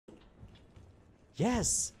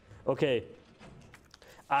Yes. Okay.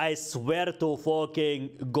 I swear to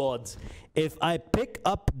fucking God, if I pick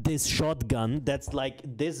up this shotgun that's like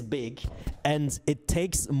this big and it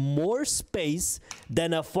takes more space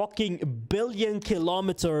than a fucking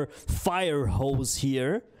billion-kilometer fire hose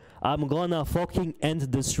here, I'm gonna fucking end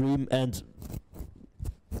the stream and...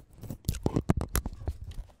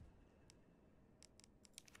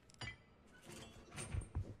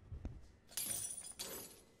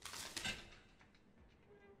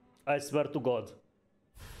 I swear to God.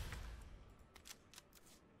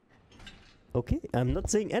 Okay, I'm not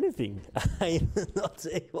saying anything. I'm not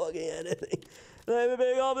saying fucking anything. Let me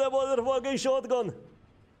pick up the motherfucking shotgun.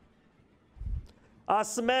 A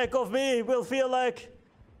smack of me will feel like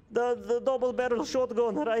the double barrel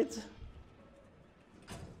shotgun, right?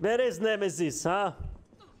 Where is Nemesis, huh?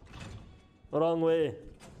 Wrong way.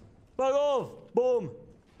 Fuck off! Boom!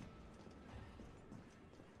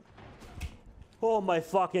 Oh my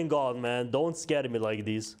fucking God, man. Don't scare me like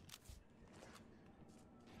this.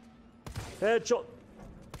 Headshot!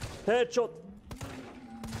 Headshot!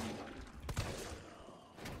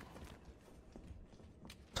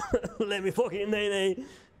 Let me fucking nay.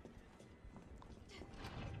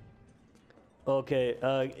 Okay,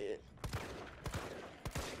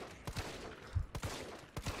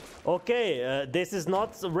 okay, this is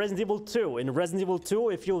not Resident Evil 2. In Resident Evil 2,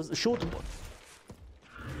 if you shoot...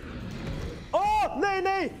 Oh,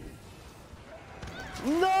 nay!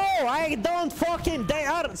 No, I don't fucking... They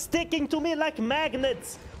are sticking to me like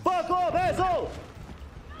magnets. Fuck off, asshole!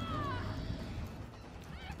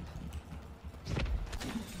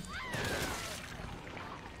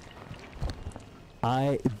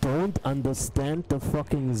 I don't understand the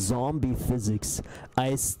fucking zombie physics.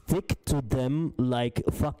 I stick to them like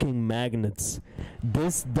fucking magnets.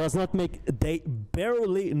 This does not make... They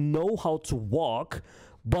barely know how to walk,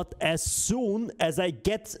 but as soon as I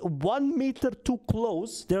get 1 meter too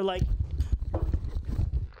close, they're like...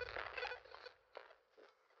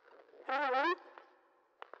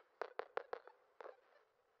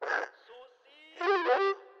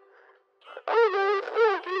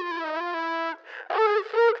 I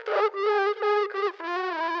fucked up my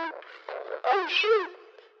microphone. Oh shit.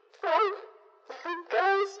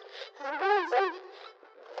 Guys,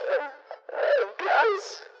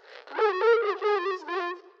 my microphone is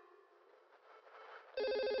dead.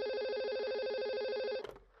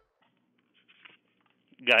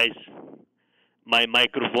 Guys, my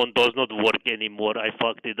microphone does not work anymore. I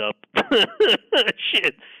fucked it up.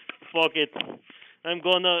 Shit. Fuck it. I'm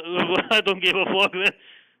gonna... I don't give a fuck, man.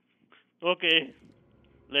 Okay.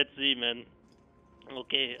 Let's see, man.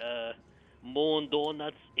 Okay, Moon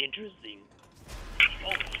Donuts, interesting.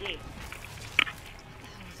 Oh, shit.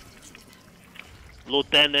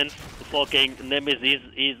 Lieutenant fucking Nemesis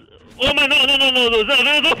is... Oh my, no, oh my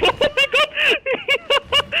God!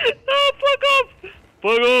 Oh, fuck off!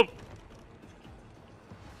 Fuck off!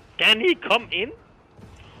 Can he come in?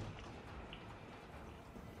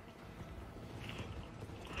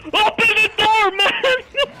 Open the door, man!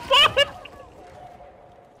 Fuck!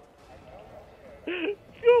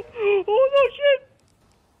 Oh no, shit!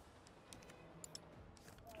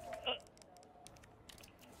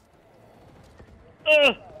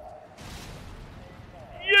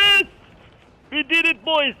 Yes! We did it,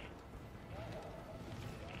 boys!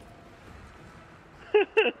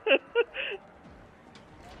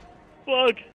 Fuck.